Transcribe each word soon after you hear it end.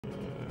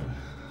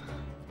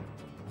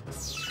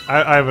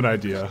I have an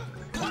idea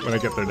when I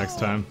get there next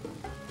time.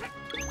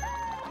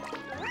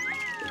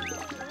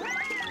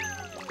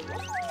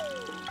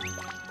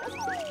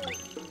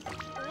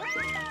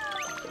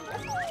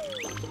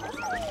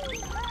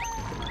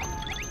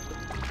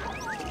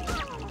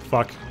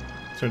 Fuck.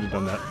 Shouldn't have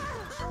done that.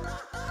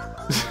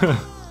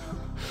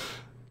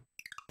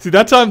 See,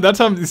 that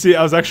time, you see,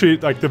 I was actually,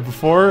 like,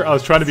 before, I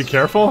was trying to be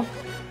careful.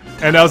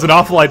 And that was an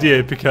awful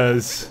idea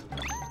because...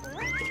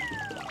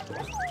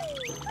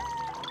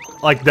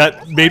 like,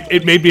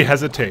 it made me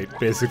hesitate,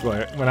 basically,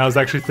 when I was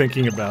actually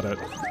thinking about it.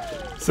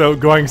 So,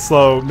 going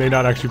slow may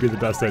not actually be the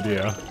best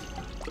idea.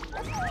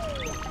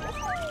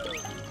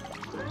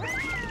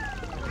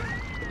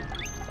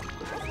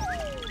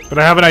 But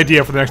I have an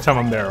idea for the next time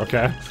I'm there,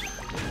 okay?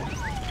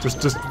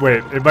 Just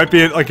wait. It might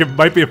be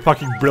a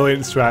fucking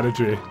brilliant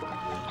strategy.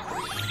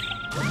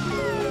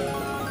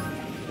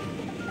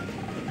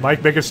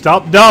 Mike, make it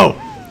stop. No!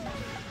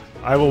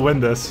 I will win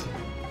this.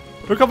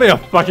 Don't call me a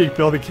fucking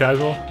filthy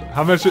casual.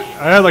 How much?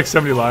 I had like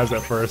 70 lives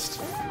at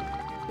first.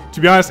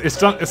 To be honest,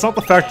 it's not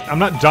the fact I'm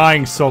not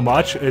dying so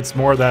much. It's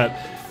more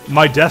that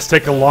my deaths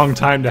take a long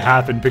time to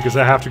happen because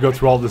I have to go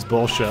through all this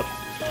bullshit.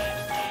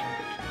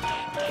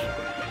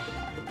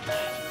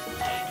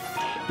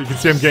 You can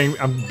see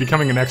I'm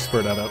becoming an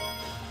expert at it.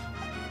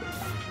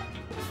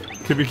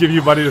 Can we give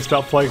you money to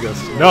stop playing this?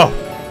 No,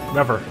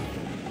 never.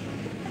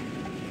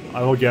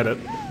 I will get it.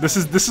 This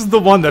is the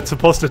one that's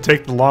supposed to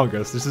take the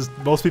longest.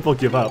 Most people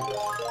give up.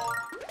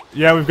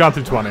 Yeah, we've gone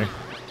through 20.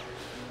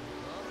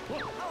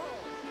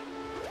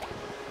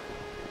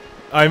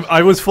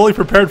 I was fully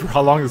prepared for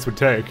how long this would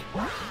take.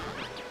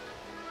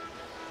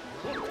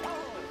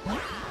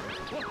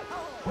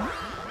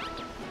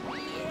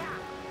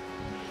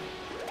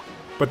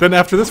 But then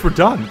after this, we're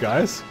done,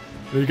 guys.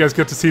 You guys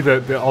get to see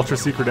the ultra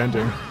secret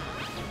ending.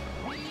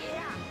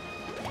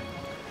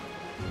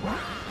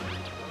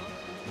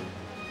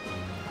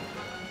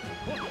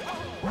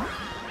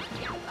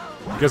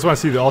 You guys want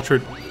to see the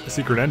ultra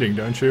secret ending,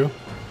 don't you?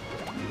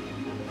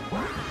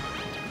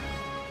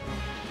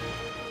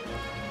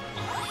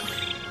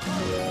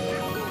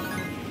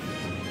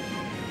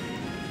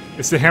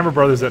 It's the Hammer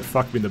Brothers that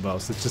fuck me the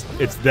most.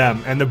 It's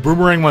them. And the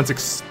Boomerang ones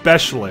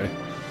especially.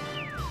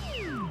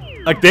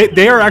 Like,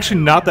 they are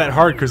actually not that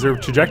hard because their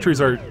trajectories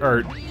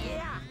are...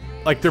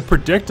 like, they're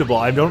predictable.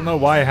 I don't know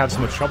why I have so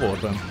much trouble with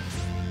them.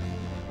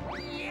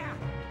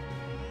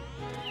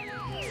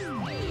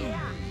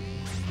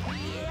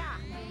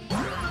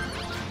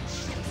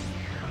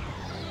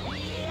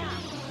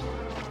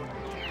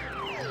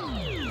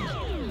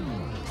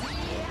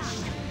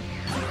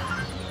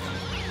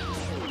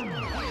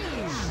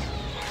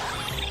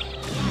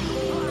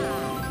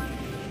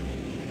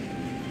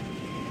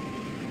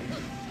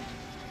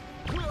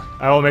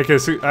 I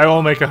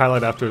will make a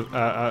highlight after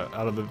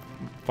out of the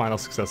final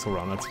successful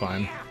run. That's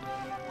fine.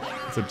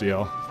 It's a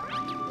deal.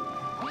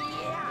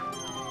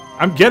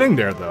 I'm getting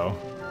there though.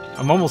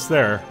 I'm almost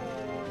there.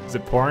 Is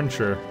it porn?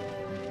 Sure.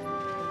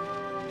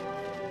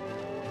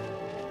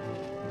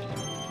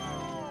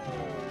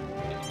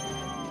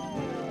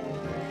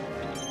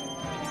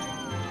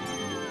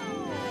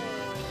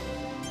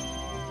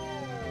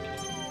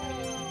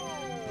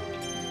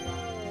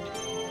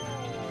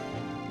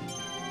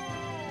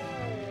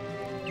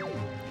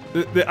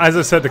 As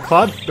I said, the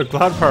cloud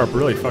power-up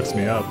really fucks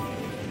me up.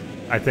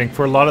 I think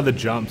for a lot of the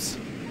jumps,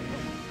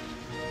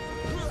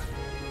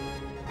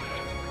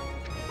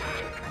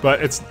 but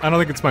I don't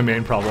think it's my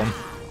main problem.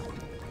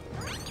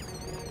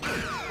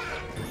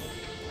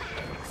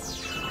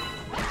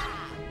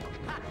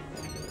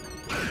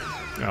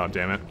 Oh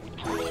damn it!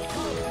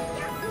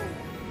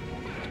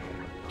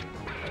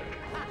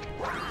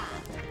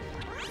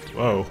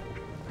 Whoa.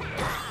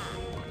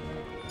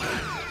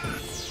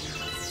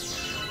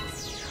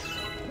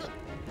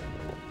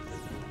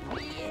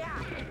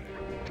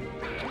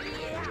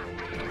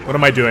 What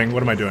am I doing?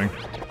 What am I doing?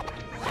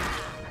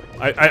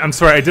 I'm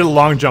sorry, I did a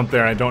long jump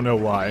there, and I don't know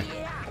why.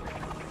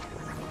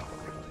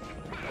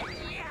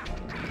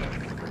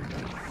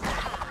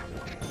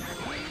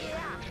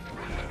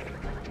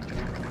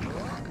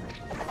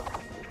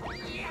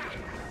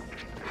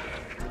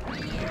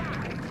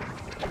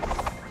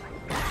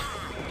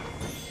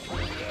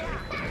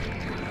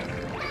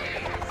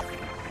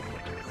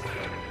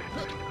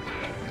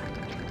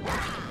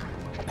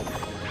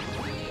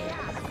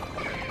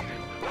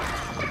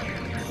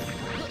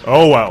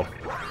 Oh wow.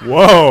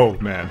 Whoa,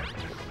 man.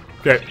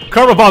 Okay,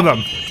 curve up on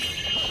them!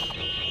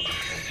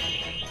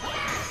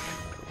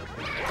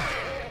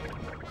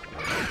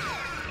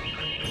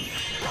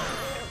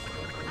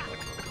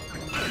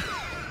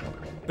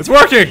 It's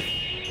working!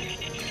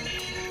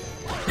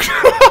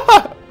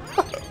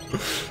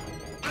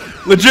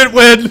 Legit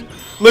win!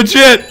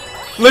 Legit!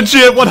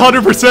 Legit!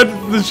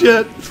 100%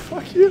 legit!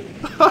 Fuck you!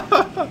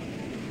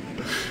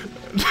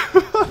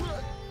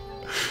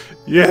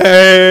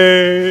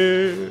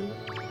 Yay!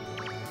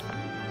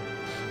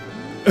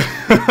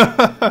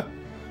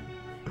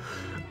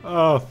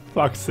 Oh,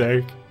 fuck's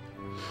sake.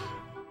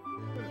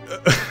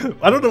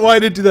 I don't know why I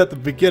didn't do that at the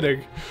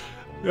beginning.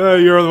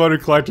 You're the one who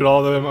collected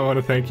all of them. I want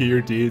to thank you.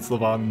 Your deeds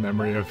live on in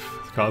memory of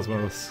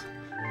Cosmos.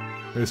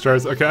 It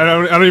starts. Okay, I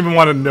don't even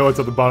want to know what's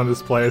at the bottom of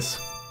this place.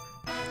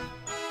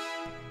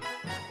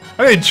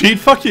 I didn't cheat.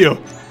 Fuck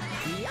you.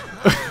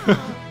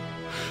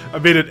 I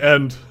made it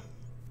end.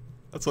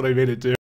 That's what I made it do.